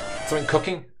 what? Something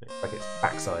cooking? Like its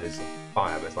backside is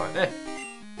fire, but it's like,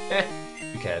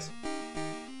 who cares?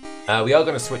 We are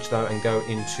going to switch though and go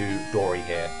into Dory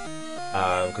here.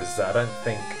 Because I don't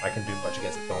think I can do much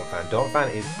against the Donphan. Donphan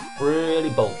is really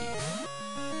bulky.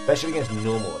 Especially against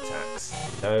normal attacks.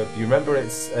 If you remember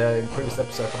it's in previous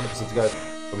episode, a couple of episodes ago,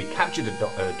 when we captured a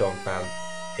Donphan,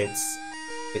 its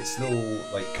little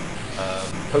like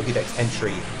Pokédex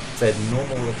entry said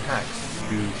normal attacks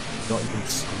do not even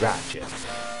scratch it.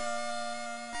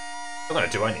 Not going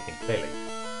to do anything, clearly.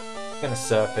 I'm going to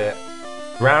surf it,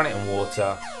 drown it in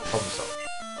water, problem solved.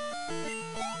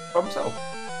 Problem solved.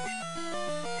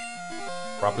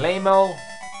 Problemo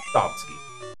Dobsky.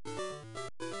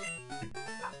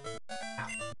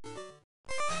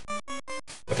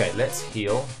 Okay, let's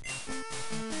heal.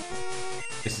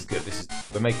 This is good.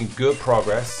 We're making good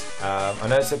progress. I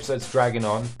know this episode's dragging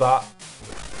on, but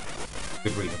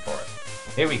good reason for it.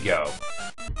 Here we go.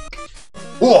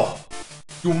 Whoa!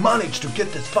 You managed to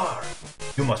get this far.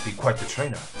 You must be quite the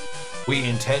trainer. We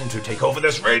intend to take over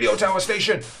this radio tower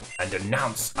station and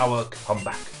announce our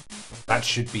comeback. That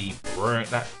should bring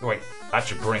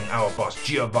our boss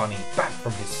Giovanni back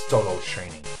from his solo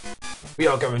training. We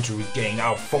are going to regain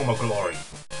our former glory.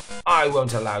 I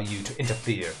won't allow you to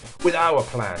interfere with our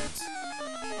plans.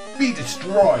 Be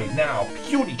destroyed now,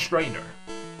 puny trainer.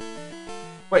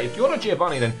 Wait, if you're not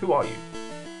Giovanni, then who are you?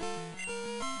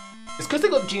 It's because they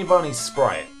got Giovanni's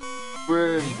sprite.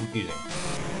 Really confusing.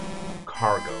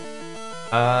 Cargo.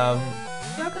 Yeah,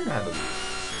 I can handle you.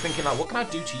 Thinking like, what can I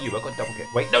do to you? I got double kick.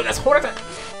 Wait, no, that's horror attack.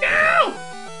 No!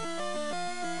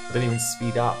 I didn't even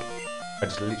speed up. I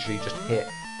just literally just hit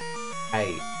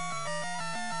A.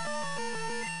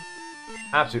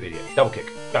 Absolute idiot. Double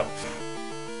kick. Go.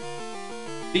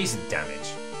 Decent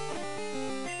damage.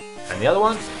 And the other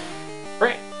one?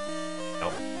 Crit. No.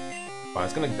 Right,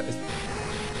 it's gonna.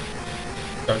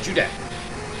 Don't you dare.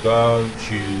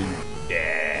 Don't you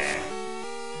dare.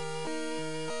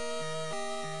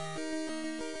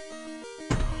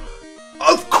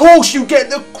 Of course you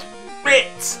get the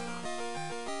crit!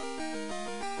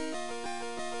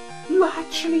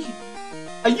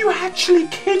 Are you actually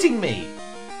kidding me?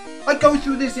 I go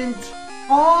through this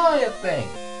entire thing.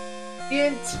 The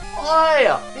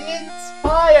entire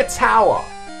tower.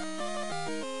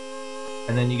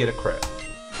 And then you get a crit.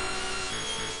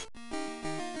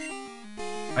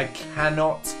 I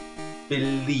cannot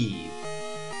believe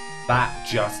that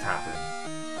just happened.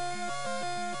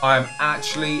 I'm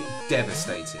actually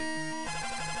devastated.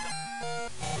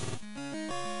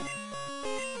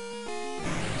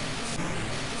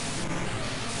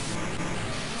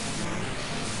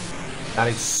 That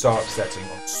is so upsetting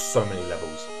on so many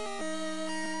levels.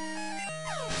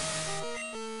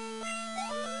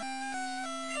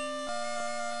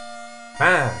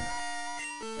 Man.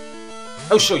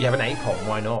 Oh sure, you have an Apom,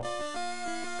 why not?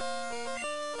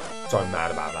 So I'm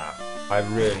mad about that. I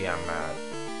really am mad.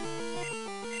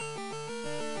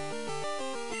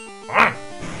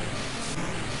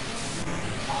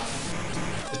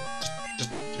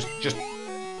 Just.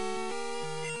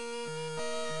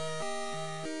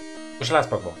 What's your last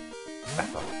Pokemon?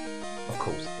 Cleffa. Of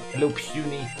course. A little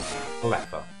puny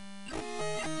Cleffa.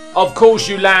 Of course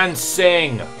you land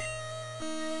Sing!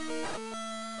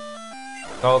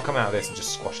 I'll come out of this and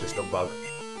just squash this little bug.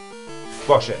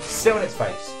 Squash it. Sit on its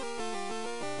face.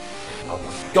 Oh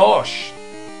my gosh!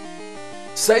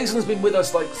 Satan's been with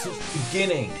us like since the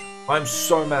beginning. I'm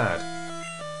so mad.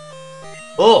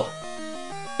 Ugh!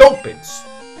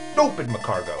 Stupid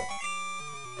Macargo.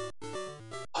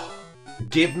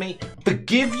 Forgive me?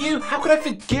 Forgive you? How could I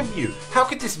forgive you? How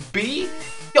could this be?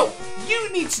 Yo, you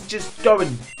need to just go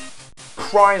and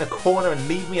cry in a corner and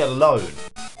leave me alone.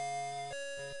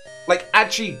 Like,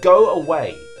 actually go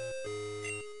away.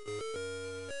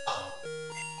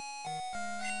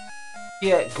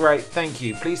 Yeah, great, thank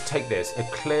you. Please take this. A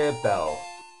clear bell.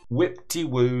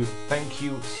 Whip-de-woo, thank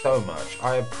you so much.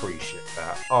 I appreciate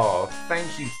that. Oh,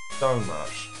 thank you so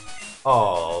much.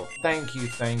 Oh, thank you.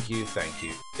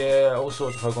 Yeah, all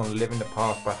sorts of Pokemon live in the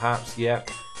past, perhaps. Yeah.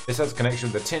 This has a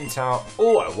connection with the Tin Tower.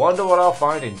 Oh, I wonder what I'll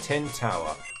find in Tin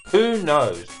Tower. Who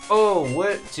knows? Oh,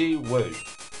 whip-de-woo.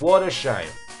 What a shame.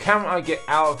 Can I get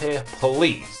out of here,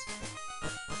 please?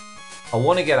 I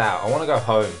want to get out. I want to go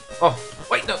home. Oh,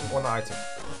 wait, no, one item.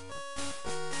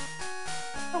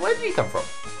 Oh, where did he come from?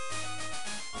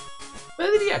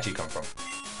 Where did he actually come from?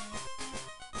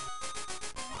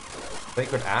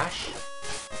 Sacred Ash?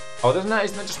 Oh, isn't that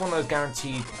just one of those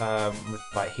guaranteed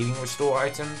like healing restore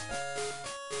items?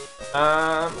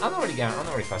 I'm not really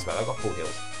fussed about that. I got full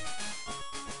heals.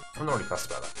 I'm not really fussed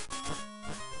about that.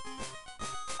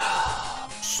 I'm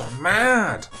so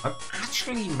mad. I'm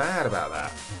actually mad about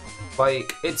that.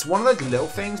 Like, it's one of those little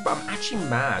things, but I'm actually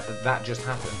mad that that just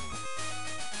happened.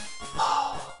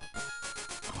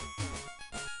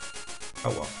 Oh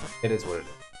well, it is what it is.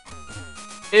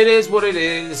 It is what it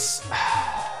is.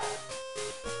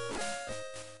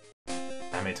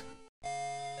 Damn it.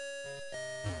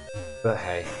 But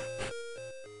hey.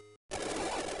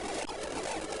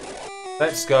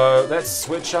 Let's go. Let's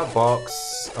switch our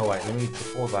box. Oh wait, let me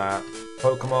before that.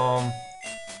 Pokemon.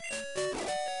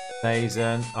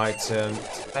 Nazen. Item.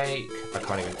 Take. I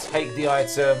can't even take the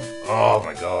item. Oh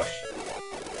my gosh.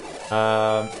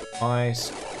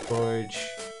 Ice. Storage.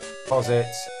 Deposit.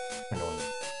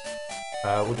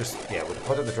 We'll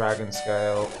deposit the Dragon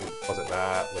Scale, we'll deposit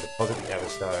that, we'll deposit the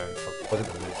Everstone, I'll deposit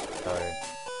the Moonstone,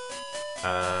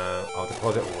 I'll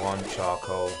deposit one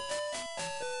Charcoal.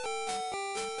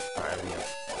 Alright, everything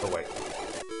else. Oh wait.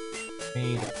 Let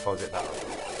me deposit that.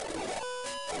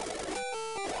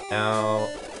 Now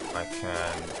I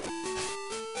can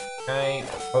okay,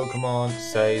 Pokemon,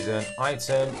 Sazon,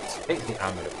 item, take the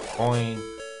Amulet coin.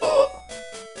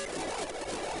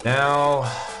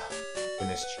 Now in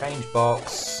this change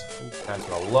box,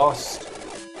 cancel lost.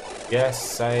 Yes,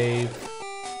 save.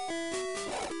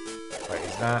 Wait,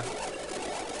 is that?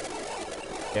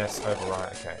 Yes,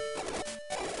 overwrite. Okay.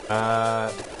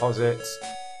 Deposit.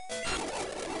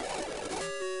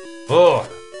 Oh,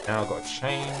 now I've got to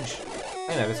change.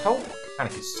 I know this whole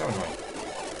mechanic is so annoying.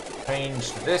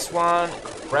 Change to this one.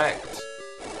 Correct.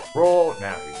 Raw.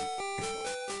 Now.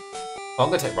 Oh, I'm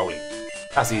gonna take Rolly.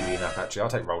 That's easy enough, actually. I'll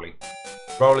take Rolly.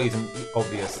 Rolly's an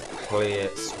obvious, clear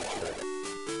switch for it.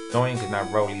 Annoying because now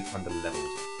Rolly's under leveled.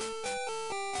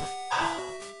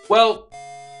 Well,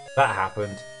 that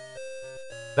happened.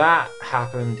 That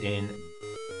happened in.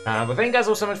 But thank you guys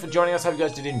all so much for joining us. Hope you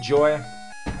guys did enjoy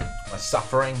my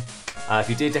suffering. If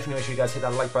you did, definitely make sure you guys hit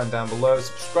that like button down below.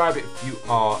 Subscribe if you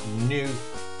are new.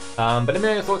 But let me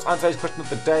know your thoughts on today's question of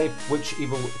the day. Which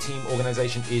evil team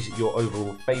organization is your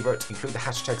overall favorite? Include the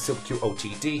hashtag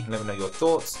SilverQOTD and let me know your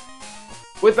thoughts.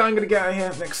 With that, I'm going to get out of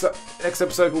here. Next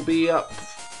episode will be up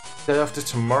day after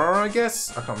tomorrow, I guess.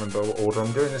 I can't remember what order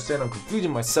I'm doing this in. I'm confusing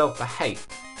myself, but hey,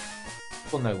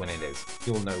 you'll know when it is.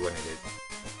 You'll know when it is.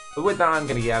 But with that, I'm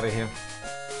going to get out of here.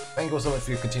 Thank you all so much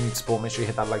for your continued support. Make sure you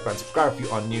hit that like button, subscribe if you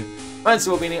are new. I'm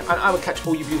SilverBeanie, and I will catch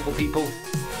all you beautiful people